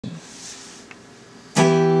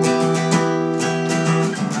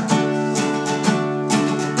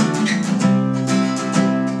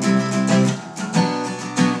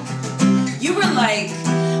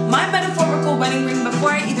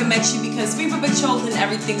met you because we were betrothed and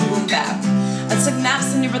everything bloomed back. I took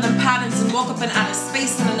naps in your rhythm patterns and woke up in outer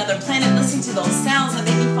space on another planet listening to those sounds that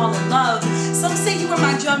made me fall in love. Some say you were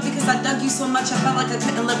my drug because I dug you so much I felt like I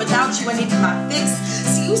couldn't live without you. I needed my fix.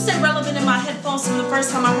 See, you stayed relevant in my headphones from the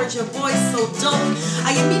first time I heard your voice, so dope.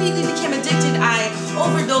 I immediately became addicted, I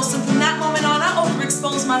overdosed, and from that moment on I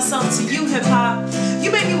overexposed myself to you, hip-hop.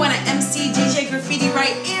 You made me want to MC, DJ, graffiti,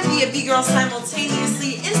 write, and be a B-girl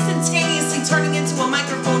simultaneously, instantaneously turning into a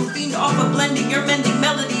microphone fiend off of blending your mending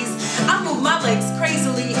melodies. I move my legs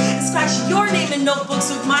crazily and scratch your name in notebooks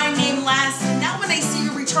with my name last. And now when they see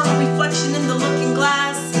your eternal reflection in the looking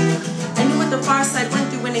glass, I knew what the far side went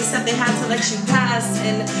through when they said they had to let you pass.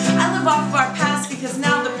 And I live off of our past because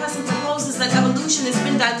now the present proposes that evolution has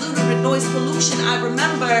been diluted with noise pollution. I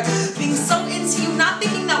remember being so into you, not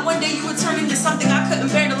thinking that one day you would turn into something I couldn't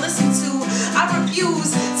bear to listen to. I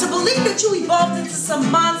refuse to believe that you evolved into some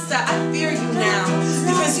monster. I fear you now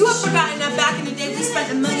because you have forgotten that back in the day we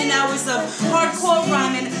spent a million hours of hardcore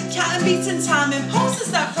rhyming, counting beats in time, and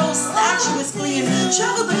poses that froze statuesquely and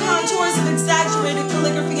traveled the contours of exaggerated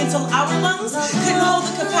calligraphy until our lungs couldn't hold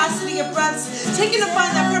the capacity of breaths, taking to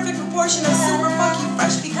find that perfect proportion of super funky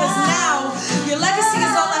fresh because now your legacy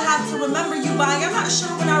is all I have to remember you by. I'm not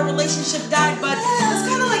sure when our relationship died, but it's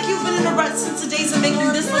kind of like you've been in a rut since the days of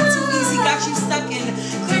making this look too easy got you stuck in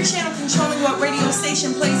clear channel controlling what radio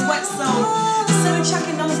station plays Wessun. Instead of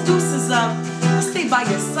checking those deuces up, I stay by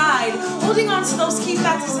your side, holding on to those key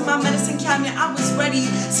factors in my medicine cabinet. I was ready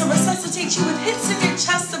to resuscitate you with hits in your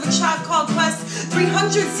chest of a Tribe Called Quest,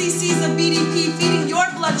 300 cc's of BDP, feeding your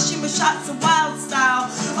bloodstream with shots of wild style,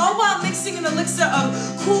 all while mixing an elixir of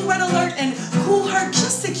cool red alert and cool hurt,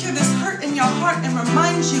 just to cure this hurt in your heart and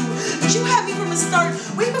remind you that you had me from the start,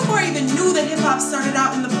 way before I even knew that hip-hop started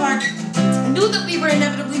out in the park. I knew that we were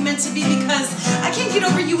inevitably meant to be because I can't get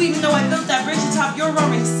over you even though I built that bridge atop your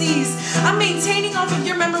roaring seas. I'm maintaining off of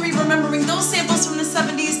your memory, remembering those samples from the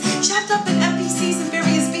 70s, chopped up in MPCs and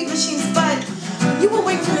various beat machines, but when you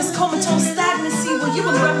awake from this comatose stagnancy, will you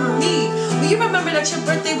remember me? Will you remember that your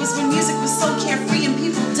birthday was when music was so carefree and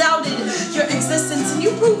people doubted your existence, and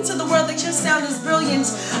you proved to the world that your sound is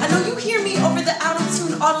brilliant. I know you hear me over the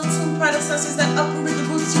auto-tune predecessors that uprooted the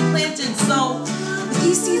roots you planted, so with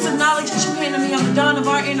these seeds of knowledge that you handed me on the dawn of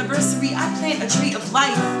our anniversary, I plant a tree of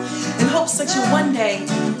life in hopes that you'll one day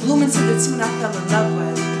bloom into the tune I fell in love with.